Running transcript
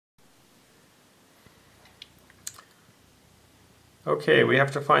Okay, we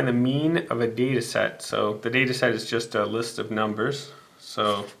have to find the mean of a data set. So the data set is just a list of numbers.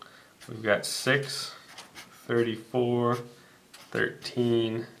 So we've got 6, 34,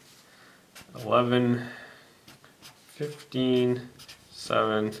 13, 11, 15,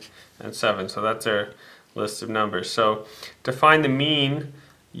 7, and 7. So that's our list of numbers. So to find the mean,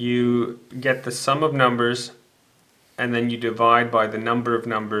 you get the sum of numbers and then you divide by the number of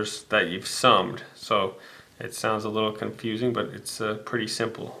numbers that you've summed. So it sounds a little confusing, but it's pretty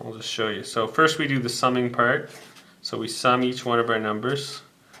simple. I'll just show you. So first we do the summing part. So we sum each one of our numbers.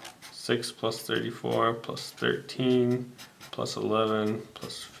 6 plus 34 plus 13 plus 11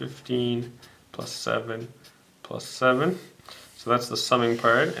 plus 15 plus 7 plus 7. So that's the summing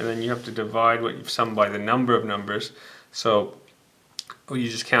part, and then you have to divide what you've summed by the number of numbers. So you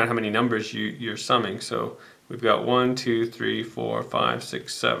just count how many numbers you're summing. So we've got 1, 2, 3, 4, 5,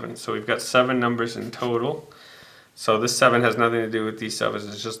 6, 7. So we've got 7 numbers in total. So this 7 has nothing to do with these 7s.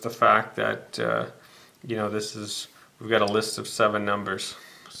 It's just the fact that we've got a list of 7 numbers.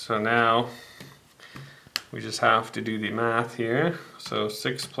 So now we just have to do the math here. So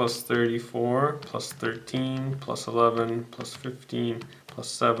 6 plus 34 plus 13 plus 11 plus 15 plus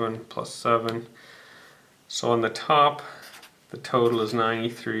 7 plus 7. So on the top, the total is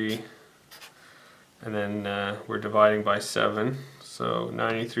 93. And then we're dividing by 7. So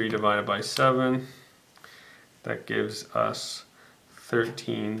 93 divided by 7, that gives us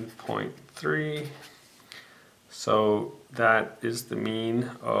 13.3. So that is the mean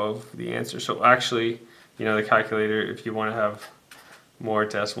of the answer. So actually, the calculator, if you want to have more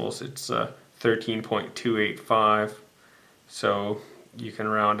decimals, it's 13.285. So you can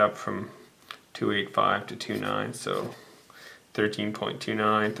round up from 285 to 29. So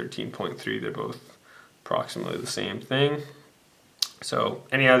 13.29, 13.3, they're both approximately the same thing. So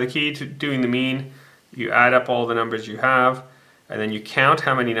anyhow, the key to doing the mean, you add up all the numbers you have, and then you count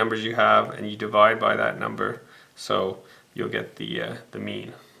how many numbers you have, and you divide by that number. So you'll get the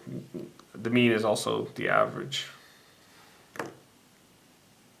mean. The mean is also the average.